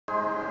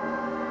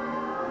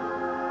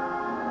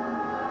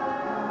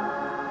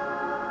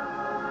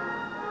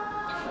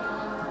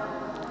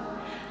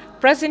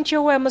President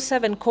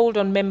Museveni called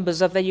on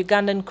members of the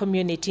Ugandan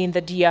community in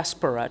the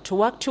diaspora to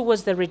work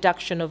towards the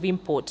reduction of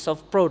imports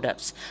of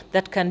products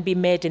that can be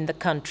made in the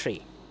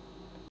country.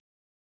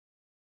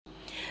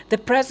 The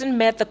president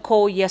made the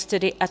call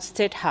yesterday at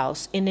State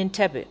House in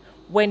Entebbe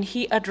when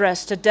he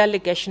addressed a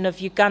delegation of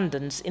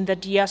Ugandans in the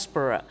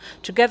diaspora,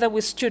 together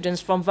with students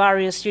from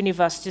various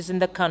universities in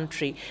the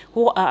country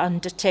who are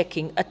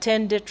undertaking a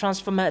 10-day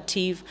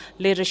transformative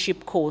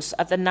leadership course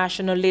at the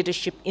National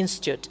Leadership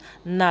Institute,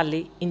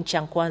 Nali, in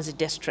Chankwanzi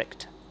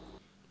district.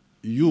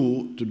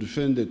 To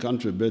defend the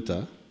country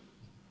better,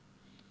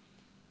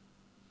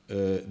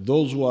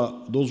 those who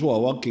are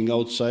working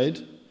outside,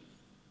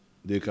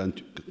 they can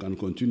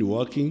continue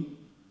working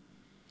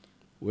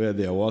where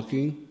they are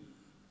working,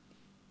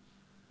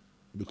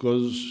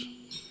 because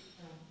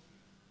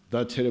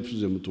that helps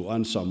them to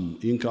earn some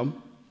income.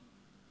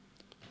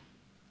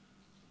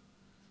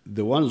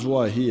 The ones who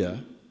are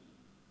here,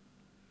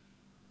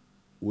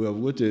 we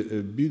have got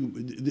a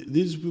big,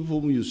 these people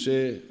whom you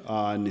say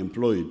are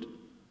unemployed,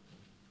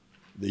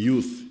 the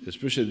youth,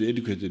 especially the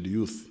educated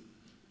youth,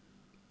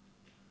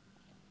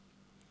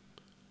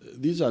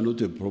 these are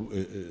not a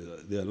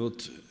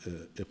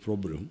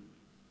problem.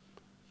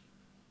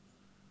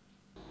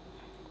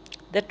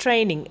 The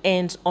training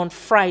ends on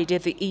Friday,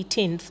 the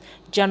 18th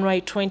January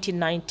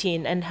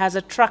 2019, and has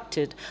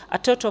attracted a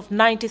total of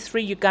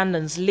 93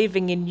 Ugandans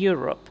living in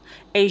Europe,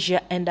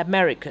 Asia and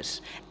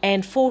Americas,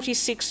 and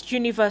 46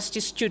 university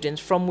students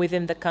from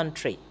within the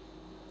country.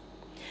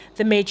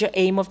 The major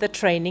aim of the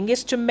training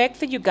is to make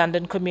the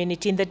Ugandan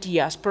community in the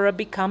diaspora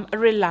become a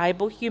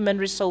reliable human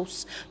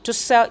resource to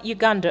sell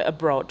Uganda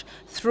abroad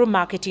through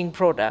marketing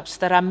products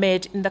that are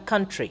made in the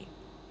country.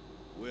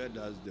 Where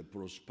does the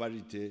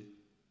prosperity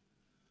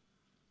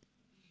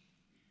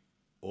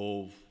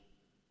of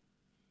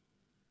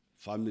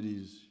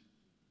families,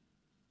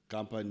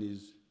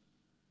 companies,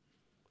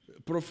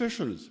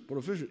 professions.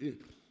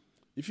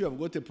 If you have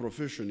got a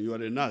profession, you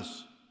are a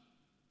nurse,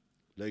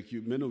 like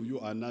many of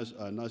you are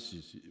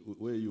nurses,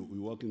 where you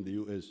work in the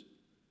US.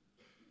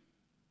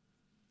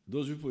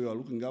 Those people you are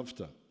looking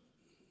after,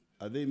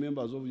 are they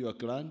members of your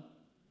clan?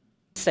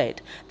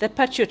 Said that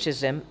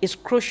patriotism is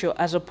crucial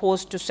as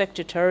opposed to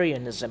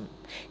sectarianism.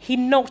 He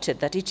noted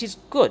that it is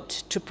good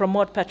to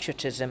promote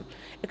patriotism,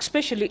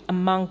 especially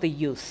among the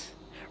youth,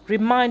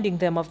 reminding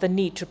them of the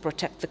need to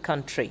protect the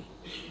country.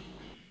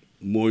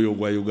 Moyo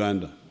wa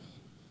Uganda,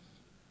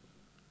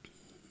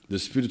 the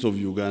spirit of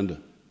Uganda.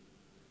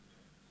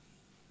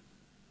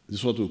 This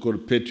is what we call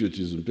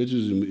patriotism.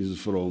 Patriotism is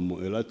from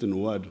a Latin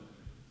word,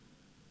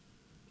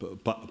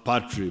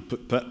 patria.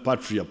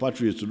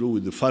 Patria is to do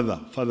with the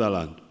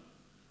fatherland.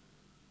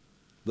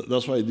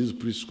 That's why these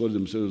priests call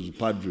themselves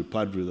padre,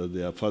 that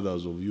they are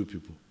fathers of you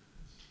people,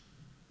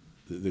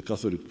 the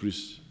Catholic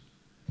priests.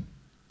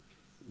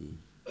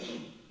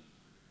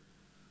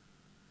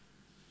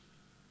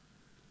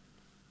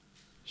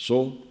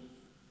 So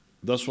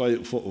that's why,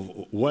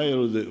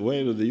 while the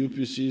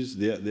UPCs,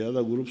 the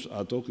other groups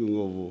are talking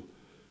of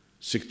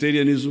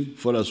sectarianism,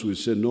 for us we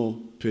say no,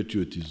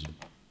 patriotism.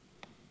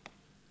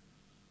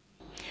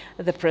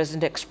 The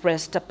president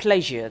expressed a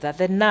pleasure that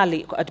the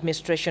Nali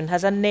administration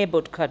has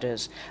enabled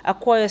cadres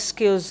acquire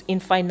skills in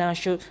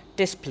financial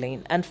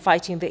discipline and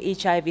fighting the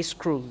HIV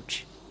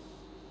scourge.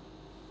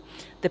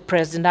 The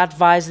president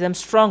advised them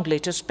strongly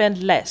to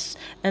spend less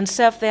and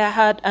save their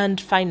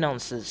hard-earned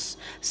finances,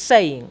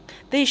 saying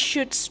they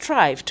should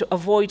strive to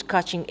avoid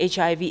catching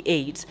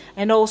HIV/AIDS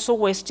and also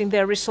wasting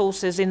their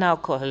resources in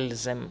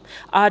alcoholism,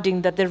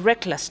 adding that the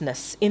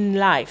recklessness in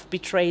life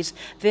betrays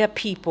their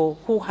people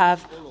who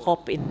have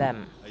hope in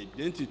them.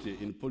 Identity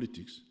in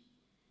politics,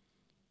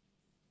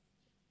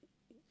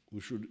 we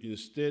should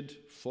instead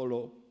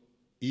follow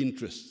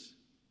interests.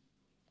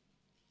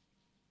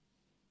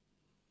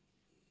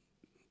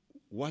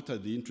 What are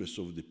the interests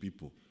of the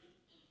people?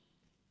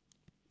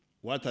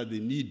 What are the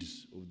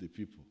needs of the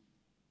people?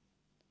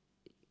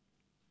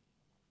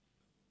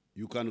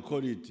 You can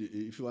call it,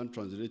 if you want to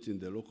translate in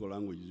the local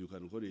languages, you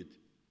can call it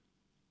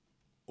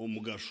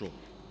omugasho.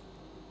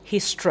 He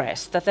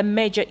stressed that the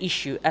major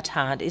issue at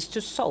hand is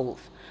to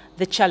solve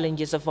the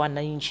challenges of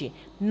wananchi,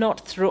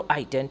 not through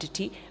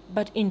identity,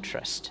 but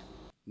interest.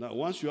 Now,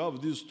 once you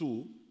have these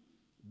two,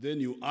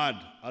 then you add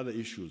other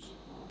issues.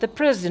 The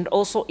president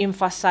also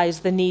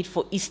emphasized the need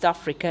for East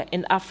Africa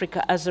and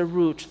Africa as a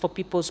route for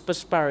people's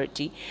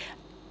prosperity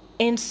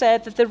and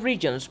said that the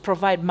regions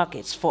provide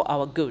markets for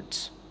our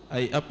goods.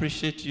 I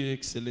appreciate Your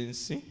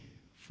Excellency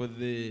for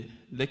the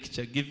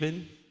lecture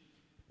given.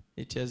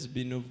 It has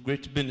been of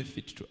great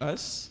benefit to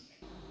us.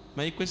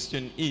 My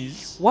question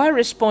is... While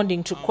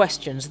responding to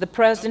questions, the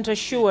president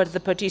assured the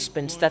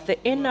participants that the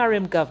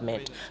NRM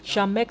government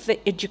shall make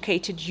the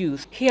educated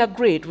youth. He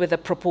agreed with the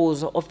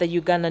proposal of the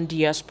Ugandan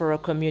diaspora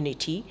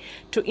community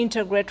to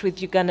integrate with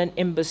Ugandan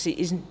embassy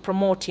in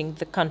promoting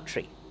the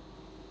country.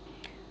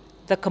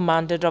 The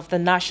commander of the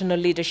National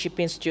Leadership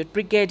Institute,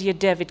 Brigadier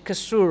David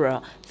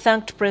Kasura,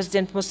 thanked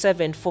President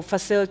Museveni for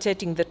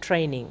facilitating the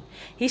training.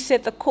 He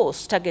said the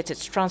course targeted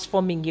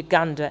transforming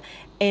Uganda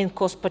and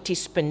course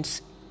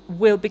participants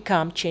will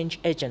become change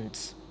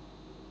agents.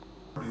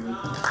 They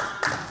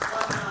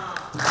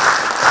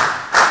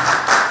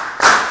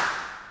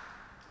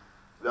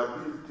are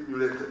being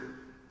stimulated,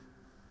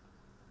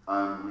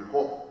 and we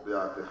hope they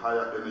are at a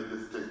higher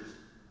energy stage,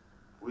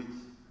 which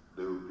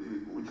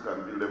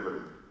can be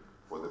leveraged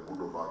for the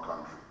good of our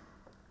country.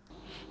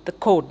 The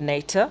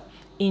coordinator,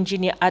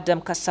 Engineer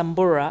Adam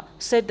Kasambura,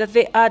 said that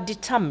they are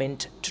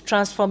determined to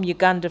transform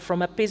Uganda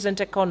from a peasant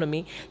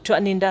economy to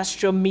an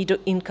industrial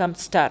middle-income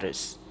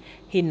status.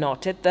 He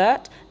noted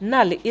that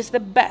NALI is the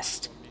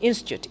best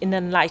institute in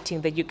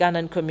enlightening the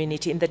Ugandan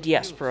community in the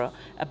diaspora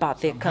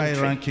about their country.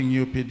 High-ranking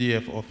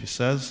UPDF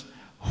officers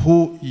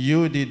who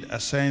you did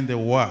assign the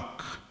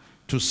work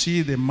to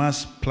see the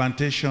mass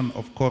plantation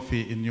of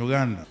coffee in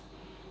Uganda.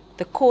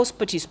 The course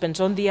participants,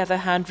 on the other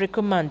hand,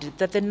 recommended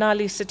that the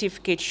NALI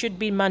certificate should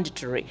be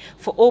mandatory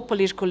for all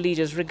political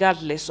leaders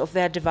regardless of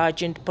their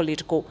divergent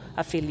political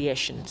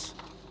affiliations.